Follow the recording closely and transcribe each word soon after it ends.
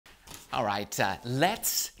All right,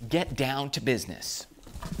 let's get down to business.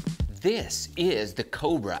 This is the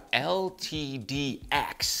Cobra LTDx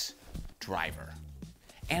driver.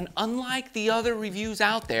 And unlike the other reviews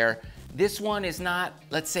out there, this one is not,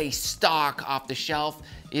 let's say, stock off the shelf.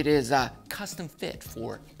 It is a custom fit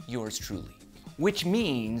for yours truly. Which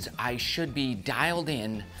means I should be dialed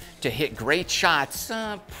in to hit great shots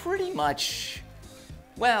pretty much,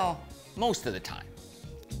 well, most of the time.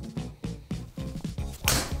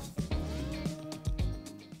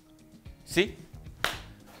 See?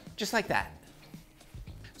 Just like that.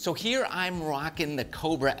 So here I'm rocking the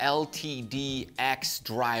Cobra LTDx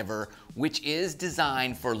driver, which is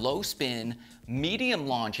designed for low spin, medium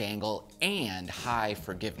launch angle, and high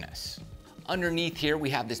forgiveness. Underneath here we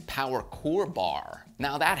have this power core bar.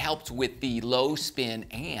 Now that helps with the low spin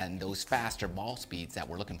and those faster ball speeds that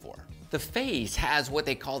we're looking for. The face has what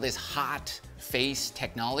they call this hot face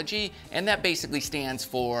technology, and that basically stands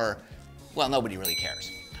for, well, nobody really cares.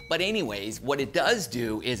 But anyways, what it does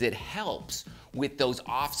do is it helps with those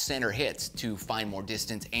off-center hits to find more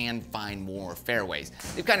distance and find more fairways.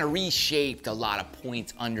 They've kind of reshaped a lot of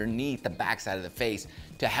points underneath the backside of the face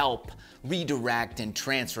to help redirect and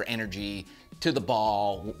transfer energy to the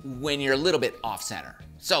ball when you're a little bit off-center.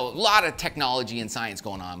 So a lot of technology and science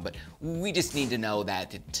going on, but we just need to know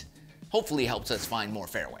that it hopefully helps us find more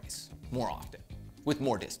fairways more often with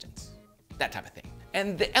more distance, that type of thing.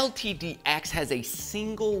 And the LTDx has a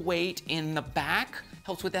single weight in the back,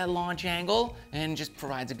 helps with that launch angle, and just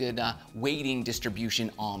provides a good weighting distribution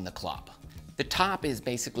on the club. The top is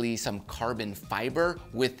basically some carbon fiber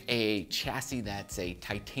with a chassis that's a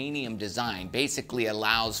titanium design. Basically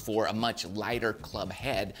allows for a much lighter club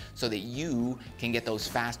head so that you can get those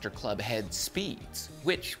faster club head speeds,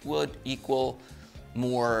 which would equal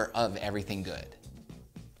more of everything good.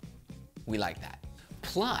 We like that.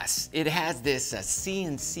 Plus, it has this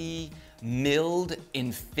CNC milled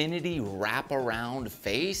infinity wraparound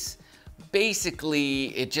face. Basically,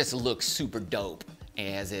 it just looks super dope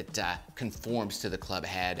as it conforms to the club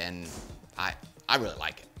head, and I really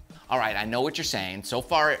like it. All right, I know what you're saying. So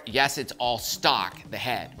far, yes, it's all stock, the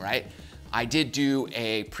head, right? I did do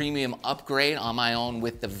a premium upgrade on my own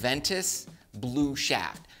with the Ventus blue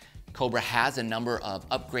shaft. Cobra has a number of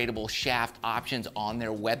upgradable shaft options on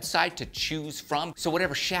their website to choose from. So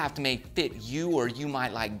whatever shaft may fit you or you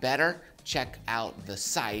might like better, check out the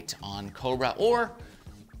site on Cobra or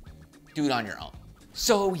do it on your own.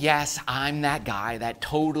 So yes, I'm that guy that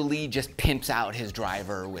totally just pimps out his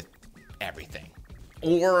driver with everything.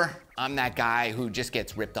 Or I'm that guy who just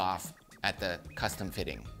gets ripped off at the custom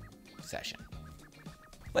fitting session.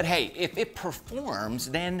 But hey, if it performs,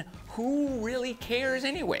 then who really cares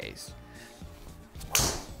anyways?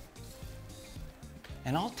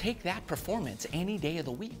 And I'll take that performance any day of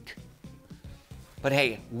the week. But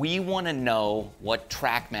hey, we want to know what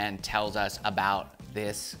TrackMan tells us about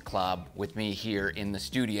this club with me here in the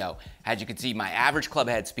studio. As you can see, my average club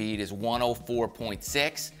head speed is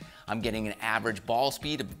 104.6. I'm getting an average ball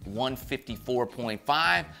speed of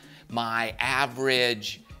 154.5. My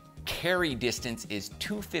average carry distance is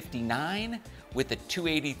 259 with a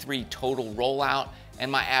 283 total rollout, and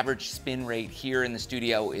my average spin rate here in the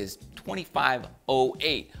studio is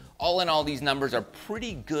 2508. All in all, these numbers are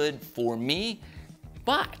pretty good for me,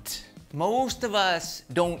 but most of us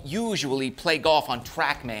don't usually play golf on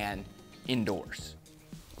TrackMan indoors.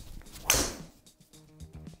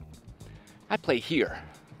 I play here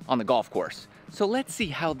on the golf course, so let's see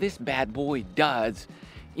how this bad boy does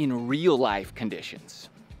in real life conditions.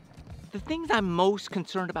 The things I'm most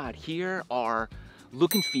concerned about here are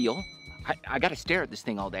look and feel. I gotta stare at this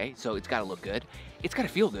thing all day, so it's gotta look good. It's gotta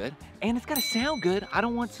feel good, and it's gotta sound good. I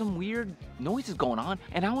don't want some weird noises going on,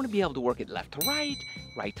 and I wanna be able to work it left to right,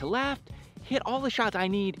 right to left, hit all the shots I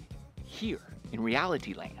need here in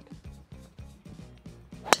reality land.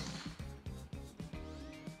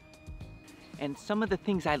 And some of the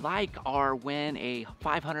things I like are when a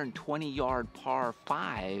 520 yard par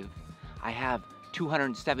 5, I have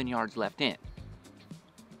 207 yards left in.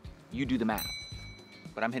 You do the math,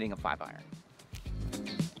 but I'm hitting a 5-iron.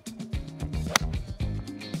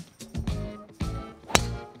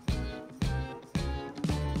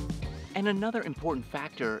 And another important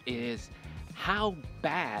factor is how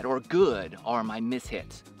bad or good are my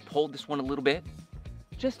mishits. Pulled this one a little bit,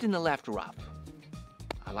 just in the left rough.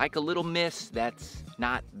 I like a little miss that's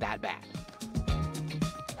not that bad.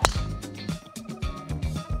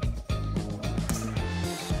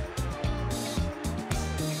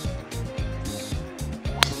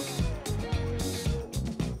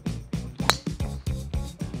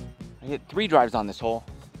 I hit 3 drives on this hole.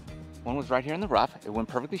 One was right here in the rough. It went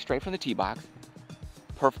perfectly straight from the tee box.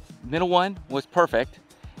 middle one was perfect.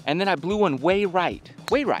 And then I blew one way right.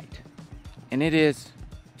 And it is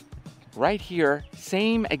right here,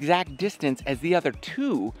 same exact distance as the other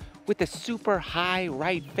two with a super high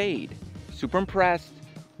right fade. Super impressed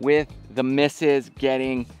with the misses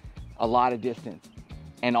getting a lot of distance.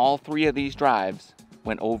 And all three of these drives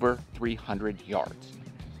went over 300 yards.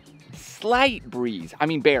 Slight breeze, I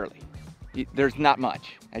mean barely. There's not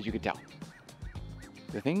much, as you can tell.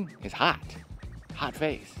 The thing is hot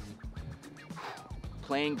face.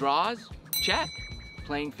 Playing draws, check.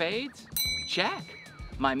 Playing fades, check.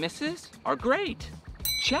 My misses are great,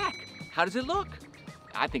 check. How does it look?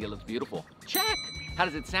 I think it looks beautiful, check. How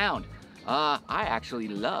does it sound? I actually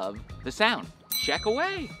love the sound, check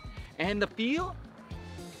away. And the feel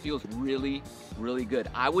feels really, really good.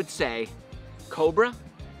 I would say, Cobra,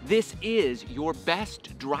 this is your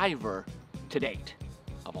best driver to date.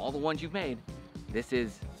 Of all the ones you've made, this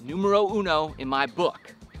is numero uno in my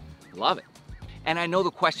book. Love it. And I know the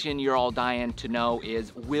question you're all dying to know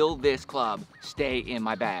is, will this club stay in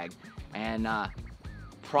my bag? And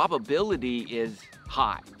probability is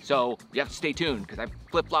high. So you have to stay tuned because I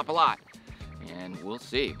flip-flop a lot. And we'll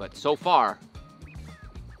see. But so far,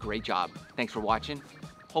 great job. Thanks for watching.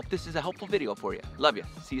 Hope this is a helpful video for you. Love you.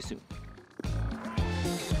 See you soon.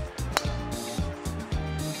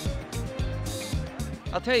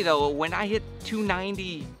 I'll tell you though, when I hit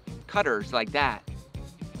 290 cutters like that,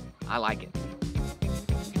 I like it.